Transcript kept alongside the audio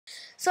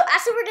So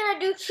actually we're gonna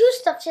do cute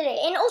stuff today.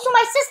 And also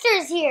my sister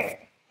is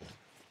here.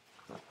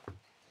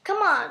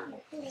 Come on.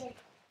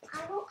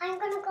 I'm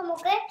gonna come,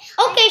 okay?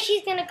 Okay,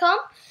 she's gonna come.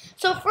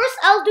 So first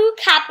I'll do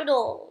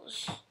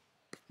capitals.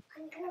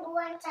 I'm gonna go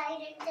inside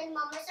and tell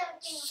Mama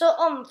something.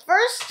 So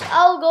first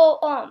I'll go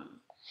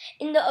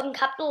in the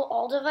capital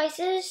all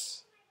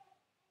devices.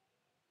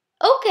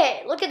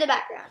 Okay, look at the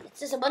background. It's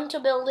just a bunch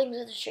of buildings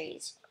with the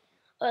trees.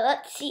 Well,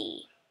 let's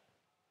see.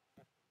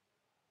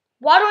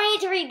 Why do I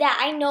need to read that?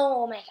 I know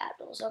all my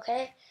capitals,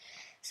 okay?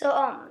 So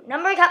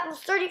number of capitals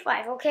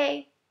 35,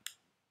 okay?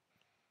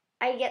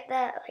 I get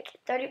that, like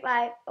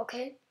 35,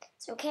 okay?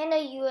 So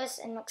Canada, US,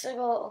 and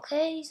Mexico,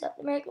 okay? South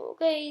America,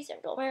 okay?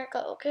 Central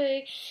America,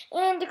 okay?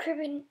 And the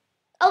Caribbean.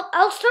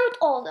 I'll start with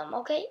all of them,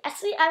 okay?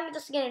 Actually, I'm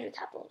just gonna do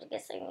capitals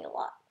because I need a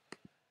lot.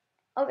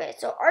 Okay,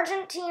 so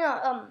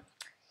Argentina,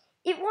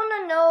 if you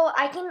wanna know,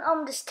 I can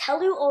just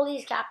tell you all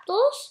these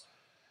capitals.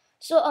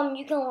 So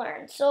you can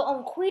learn.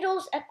 So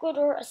Quito's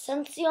Ecuador,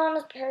 Asuncion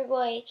is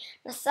Paraguay,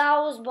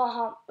 Nassau is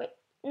Bahamas. Wait,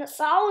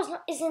 Nassau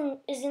is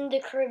in the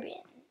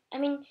Caribbean. I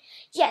mean,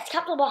 yeah, it's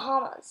capital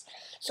Bahamas.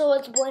 So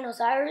it's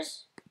Buenos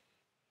Aires.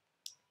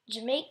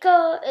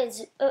 Jamaica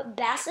is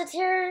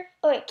Basseterre.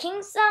 Oh wait,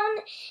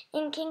 Kingstown.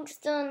 In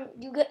Kingston,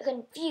 you get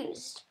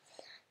confused.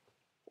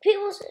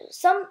 People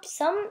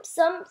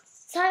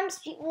sometimes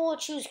people will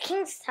choose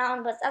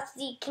Kingstown, but that's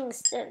the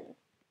Kingston.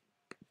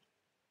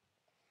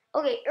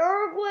 Okay,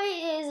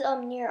 Uruguay is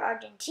near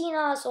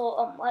Argentina,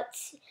 so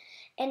let's see.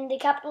 And the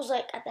capital's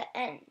like at the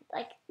end,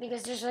 like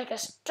because there's like a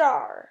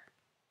star.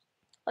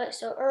 Okay,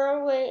 so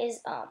Uruguay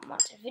is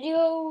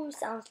Montevideo.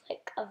 Sounds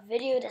like a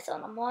video that's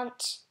on a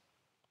mont.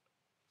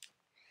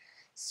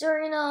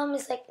 Suriname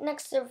is like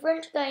next to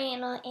French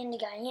Guyana and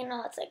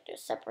Guyana. It's like they're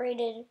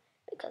separated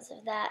because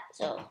of that.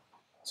 So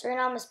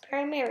Suriname is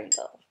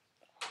Paramaribo.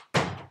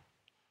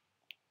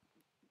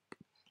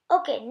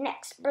 Okay,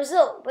 next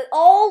Brazil. We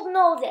all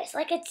know this.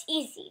 Like it's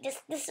easy.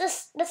 Just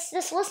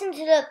listen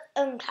to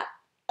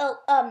the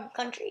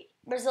country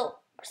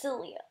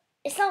Brasilia.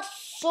 It sounds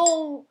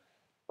so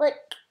like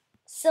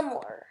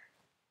similar.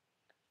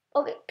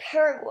 Okay,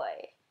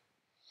 Paraguay.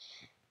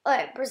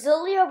 Alright,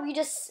 Brasilia. We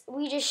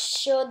just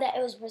showed that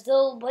it was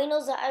Brazil.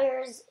 Buenos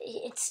Aires.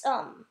 It's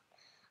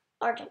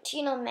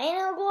Argentina.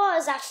 Managua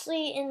is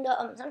actually in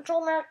the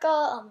Central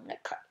America. The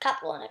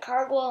capital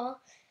Nicaragua.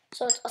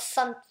 So it's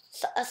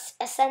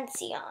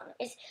Asuncion.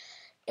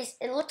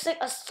 It looks like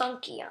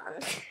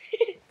Asuncion.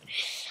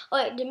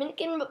 Okay,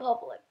 Dominican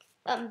Republic.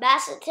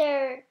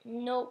 Basseterre,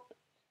 nope.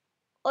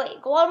 Okay,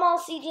 Guatemala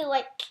City,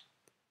 like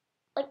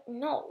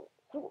no.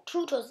 Who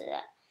chose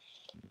that?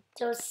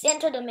 So it's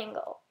Santo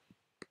Domingo.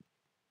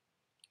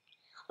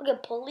 Okay,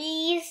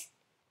 police.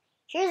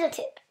 Here's a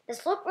tip.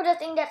 Just look for the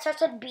thing that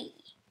starts with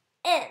B.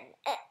 N,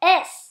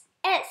 S,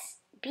 S,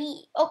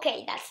 B.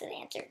 Okay, that's the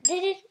answer.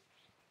 Did it?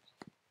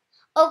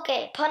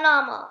 Okay,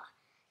 Panama.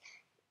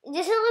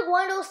 This is like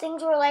one of those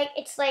things where like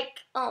it's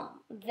like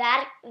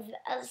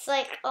it's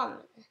like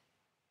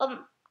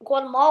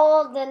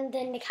Guatemala, then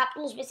the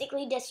capital is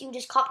basically just you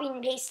just copy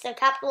and paste the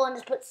capital and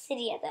just put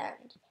city at the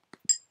end.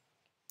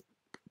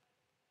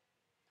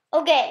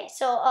 Okay,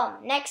 so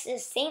next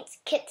is Saint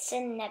Kitts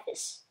and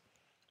Nevis.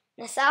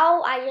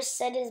 Nassau, I just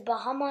said is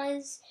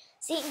Bahamas.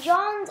 St.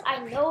 John's, I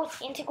know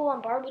it's Antigua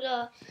and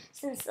Barbuda.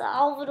 Since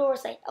Salvador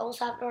is like El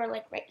Salvador,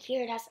 like right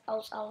here, that's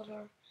El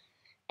Salvador.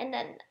 And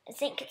then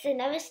St. Kitts and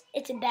Nevis,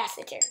 it's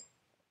Ambassador.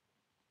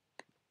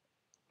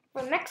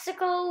 For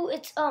Mexico,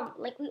 it's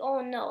like we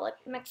all know, like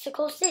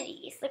Mexico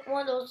City. It's like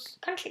one of those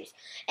countries.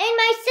 And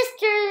my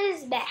sister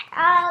is back.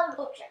 I'll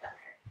go check on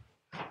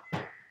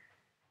her.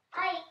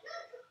 Hi.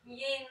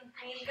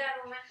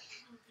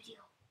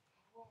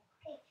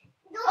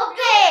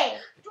 Okay.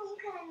 Don't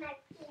come in my.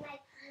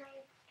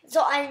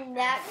 So I'm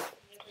back.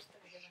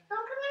 Don't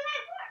come in my.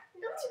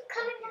 Don't you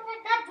come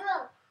in that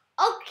room.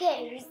 Okay,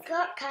 we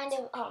got kind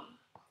of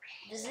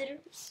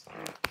visitors.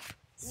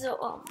 So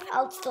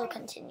I'll still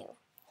continue.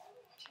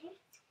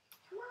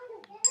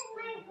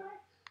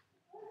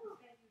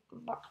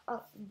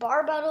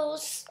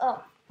 Barbados.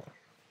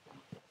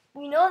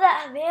 We know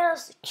that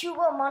Havana's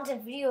Cuba,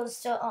 Montevideo is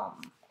to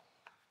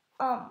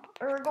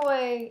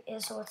Uruguay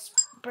is so it's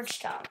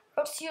Bridgetown.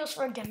 Rocio's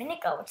for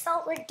Dominica. It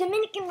sounds like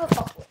Dominican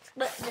Republic,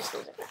 but this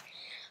isn't.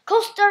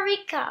 Costa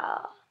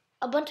Rica.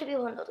 A bunch of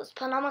people know this.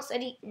 Panama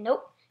City,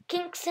 nope.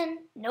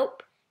 Kingston,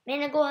 nope.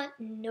 Managua,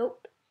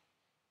 nope.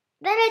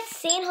 Then it's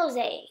San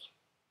Jose.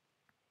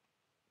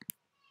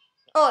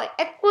 Oh,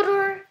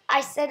 Ecuador,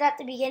 I said at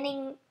the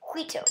beginning,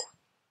 Quito.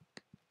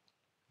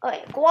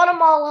 Okay,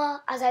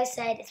 Guatemala, as I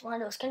said, is one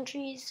of those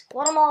countries.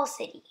 Guatemala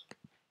City.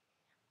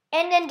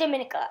 And then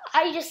Dominica.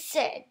 I just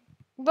said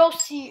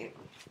Rocio.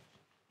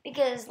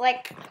 Because,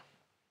 like,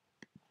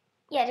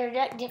 yeah,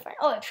 they're different.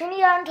 Oh,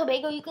 Trinidad and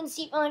Tobago, you can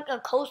see from, like, the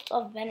coast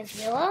of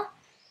Venezuela.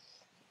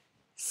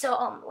 So,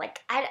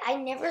 like, I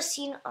never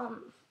seen,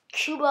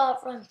 Cuba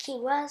from Key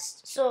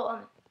West.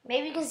 So,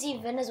 maybe you can see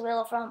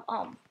Venezuela from,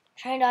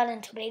 Trinidad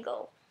and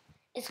Tobago.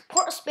 It's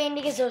Port of Spain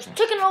because it was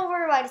taken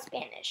over by the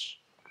Spanish.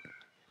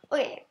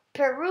 Okay,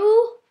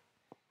 Peru.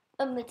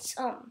 It's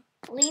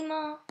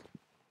Lima.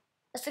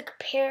 It's like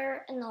a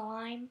pear and the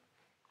lime.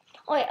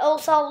 Oh wait, El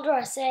Salvador.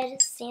 I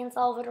said San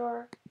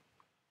Salvador.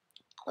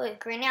 Oh wait,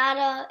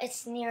 Grenada.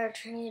 It's near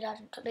Trinidad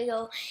and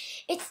Tobago.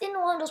 It's in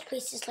one of those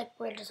places like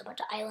where there's a bunch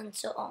of islands.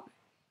 So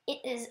it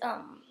is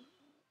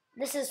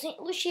this is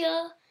Saint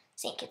Lucia,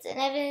 Saint Kitts and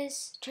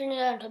Nevis,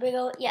 Trinidad and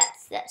Tobago. Yeah,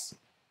 it's this.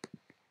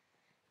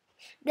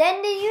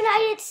 Then the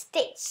United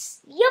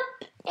States.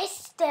 Yep,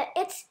 it's the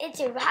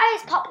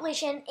highest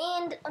population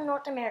in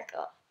North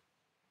America.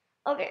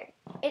 Okay,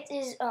 it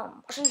is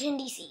Washington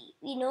D.C.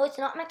 We know it's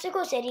not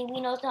Mexico City. We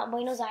know it's not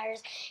Buenos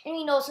Aires, and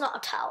we know it's not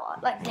Ottawa.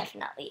 Like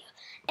definitely.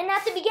 And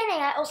at the beginning,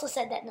 I also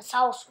said that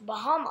Nassau's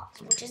Bahamas,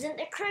 which is in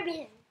the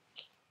Caribbean.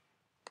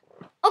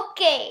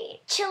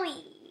 Okay,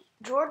 Chile,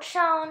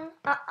 Georgetown,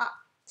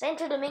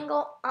 Santo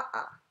Domingo,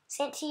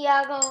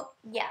 Santiago,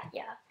 yeah.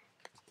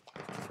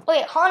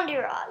 Okay,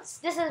 Honduras.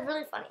 This is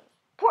really funny.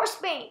 Port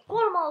Spain,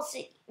 Guatemala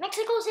City,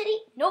 Mexico City,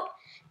 nope.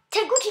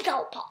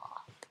 Tegucigalpa.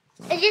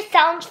 It just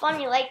sounds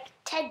funny, like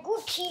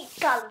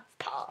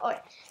Tegucigalpa. Okay.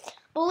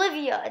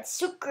 Bolivia, it's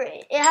Sucre.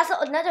 It has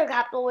another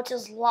capital, which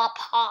is La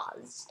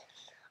Paz.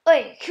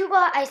 Okay,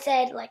 Cuba, I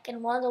said, like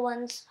in one of the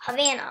ones,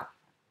 Havana.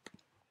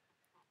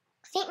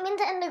 St.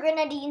 Vincent and the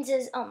Grenadines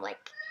is,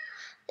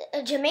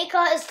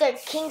 Jamaica is to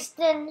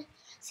Kingston.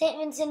 St.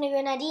 Vincent and the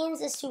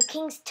Grenadines is to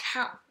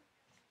Kingstown.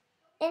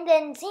 And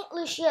then St.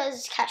 Lucia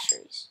is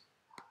Castries.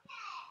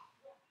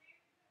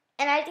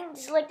 And I think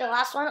this is like the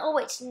last one. Oh,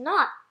 wait, it's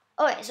not.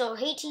 Okay, so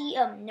Haiti,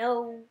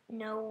 no,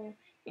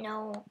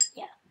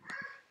 yeah.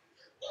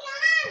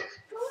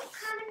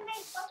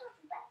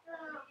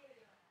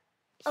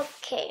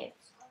 Okay,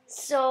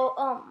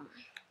 so,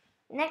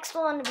 next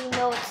one we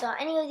know it's not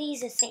any of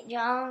these is St.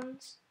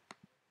 John's.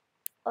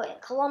 Okay,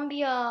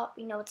 Colombia,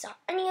 we know it's not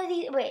any of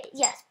these. Wait,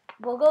 yes,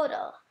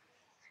 Bogota.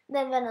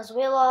 Then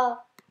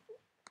Venezuela.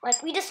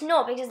 Like, we just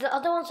know because the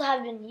other ones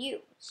have been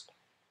used.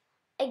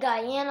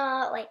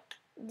 Guyana, like,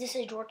 this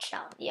is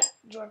Georgetown. Yeah,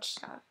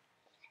 Georgetown.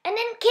 And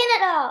then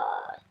Canada.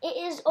 It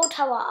is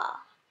Ottawa.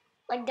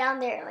 Like, down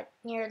there, like,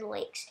 near the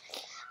lakes.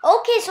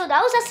 Okay, so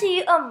that was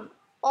actually,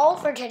 all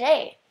for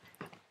today.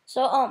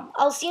 So,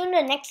 I'll see you in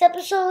the next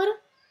episode.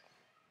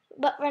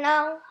 But for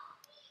now,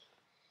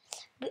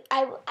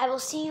 I will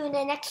see you in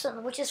the next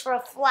one, which is for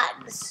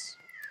flags.